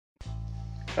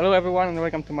Hello everyone and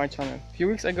welcome to my channel. A few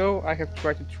weeks ago I have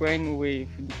tried to train with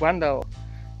Guandao,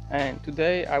 and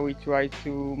today I will try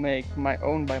to make my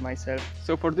own by myself.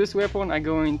 So for this weapon I'm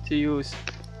going to use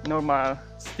normal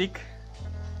stick,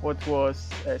 what was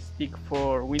a stick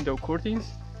for window curtains,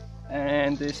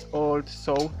 and this old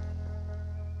saw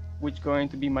which going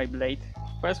to be my blade.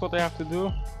 First what I have to do,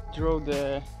 draw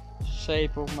the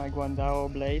shape of my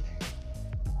Guandao blade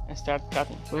and start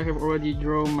cutting. So I have already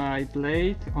drawn my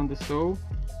blade on the saw.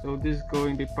 So this is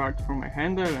going to be part from my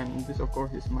handle, and this of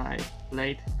course is my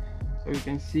blade. So you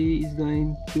can see it's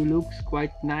going to look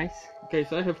quite nice. Okay,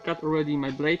 so I have cut already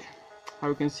my blade. How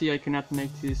you can see I cannot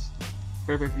make this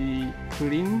perfectly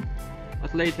clean,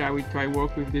 but later I will try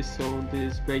work with this, so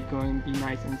this blade going to be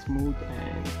nice and smooth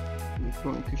and it's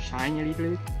going to shine a little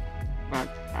bit. But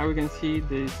how you can see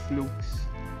this looks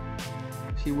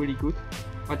actually really good.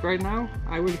 But right now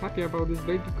I'm really happy about this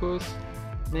blade because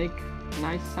make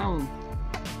nice sound.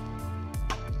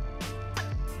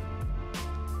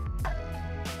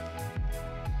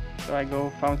 So I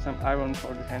found some iron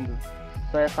for the handle.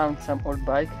 So I found some old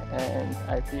bike, and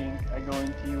I think I'm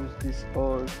going to use this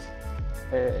old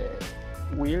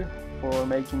wheel for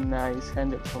making nice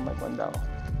handle for my Guandao.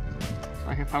 So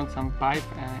I have found some pipe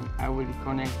and I will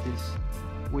connect this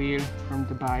wheel from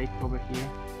the bike over here.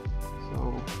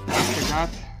 So after that,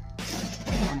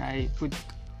 when I put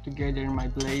together my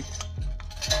blade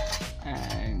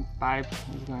and pipe,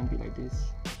 it's going to be like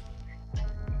this.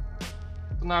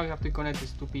 So now you have to connect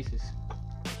these two pieces.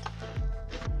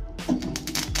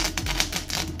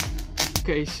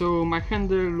 Okay, so my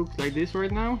handle looks like this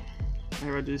right now. I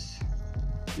have this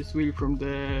wheel from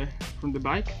the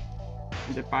bike,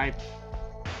 and the pipe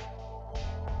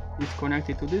is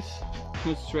connected to this. It's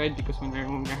not straight because when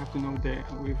I have to know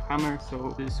with hammer,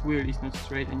 so this wheel is not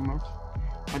straight anymore.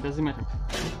 But doesn't matter.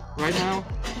 Right now,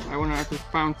 I want to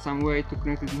find some way to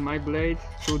connect it with my blade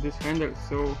through this handle.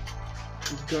 So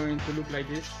it's going to look like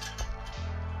this.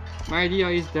 My idea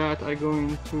is that I'm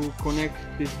going to connect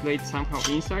this blade somehow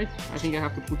inside. I think I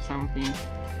have to put something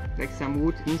like some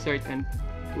wood inside and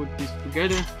put this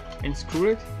together and screw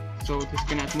it so this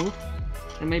cannot move,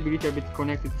 and maybe a little bit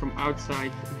connected from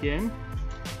outside again.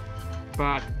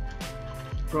 But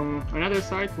from another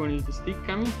side, when is the stick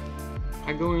coming,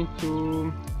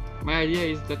 my idea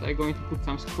is that I'm going to put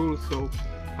some screws so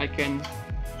I can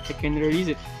release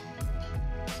it.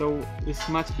 So it's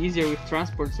much easier with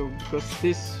transport. So because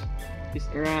this is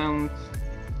around,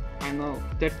 I don't know,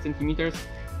 30 centimeters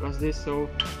plus this, so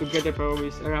together probably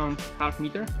is around half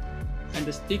meter, and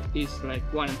the stick is like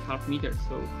 1.5 meters,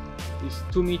 so it's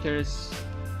 2 meters.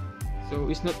 So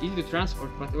it's not easy to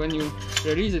transport, but when you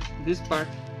release it, this part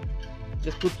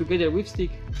just put together with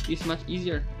stick is much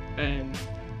easier and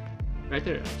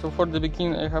better. So for the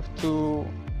beginning I have to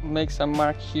make some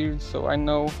mark here so I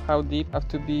know how deep have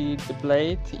to be the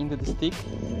blade into the stick,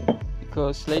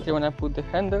 because later when I put the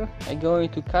handle I'm going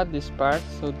to cut this part,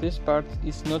 so this part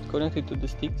is not connected to the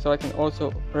stick, so I can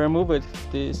also remove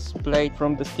this blade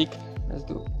from the stick. Let's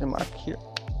do the mark here.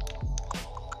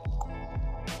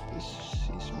 This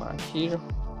is mark here.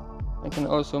 I can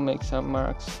also make some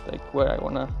marks like where I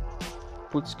wanna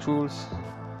put screws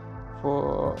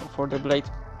for the blade.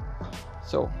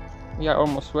 So we are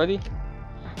almost ready.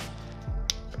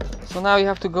 So now you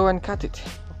have to go and cut it.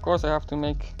 Of course I have to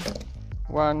make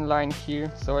one line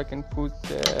here so I can put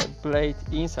the blade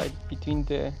inside between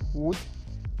the wood,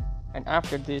 and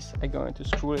after this I'm going to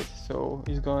screw it so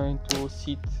it's going to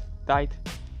sit tight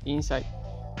inside.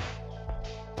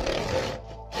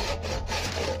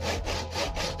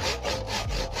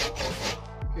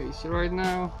 Okay, so right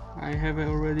now I have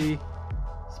already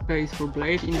space for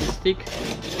blade in the stick.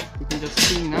 You can just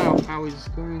see now how it's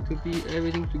going to be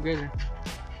everything together.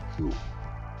 So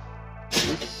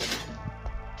this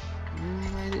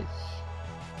and like this.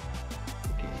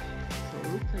 Okay, so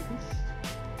it looks like this.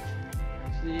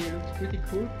 Actually it looks pretty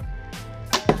cool.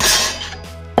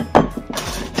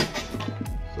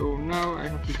 So now I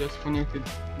have to just connect the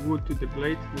wood to the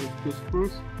blade with 2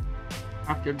 screws.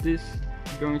 After this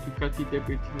I'm going to cut it a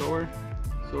bit lower,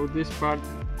 so this part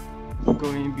is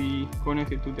going to be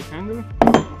connected to the handle,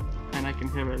 and I can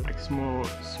have a like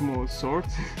small sword.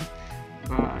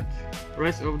 But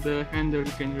rest of the handle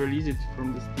you can release it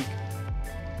from the stick.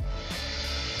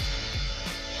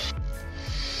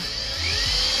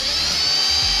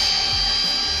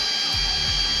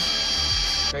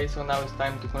 Okay, so now it's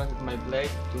time to connect my blade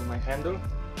to my handle.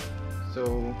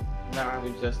 So now I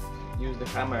will just use the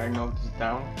hammer and knock this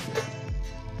down.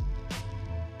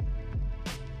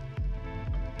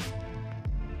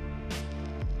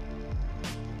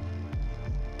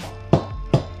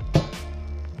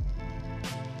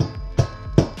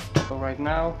 right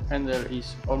now handle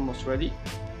is almost ready.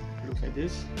 Looks like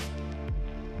this,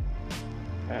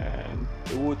 and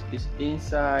the wood is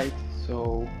inside,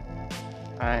 so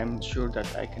I am sure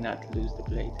that I cannot lose the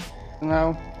blade.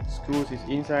 Now screws is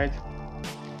inside.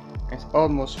 It's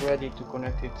almost ready to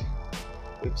connect it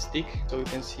with stick, so you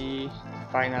can see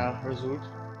the final result.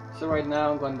 So right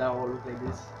now Guandao looks like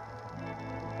this.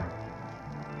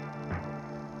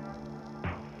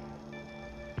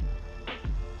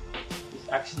 It's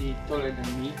actually taller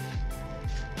than me.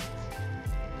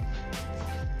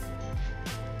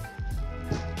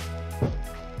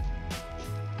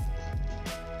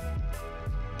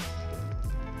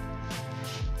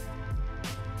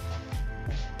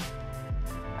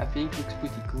 I think looks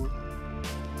pretty cool,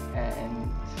 and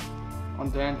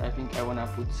on the end I think I wanna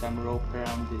put some rope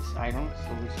around this iron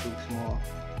so it looks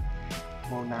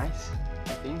more nice,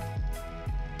 I think.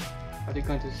 But you're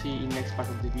going to see in next part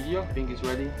of the video. I think it's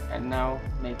ready, and now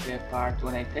make the part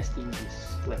when I'm testing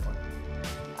this weapon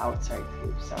outside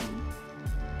with some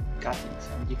cutting,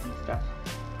 some different stuff.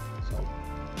 So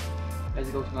let's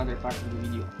go to another part of the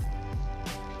video.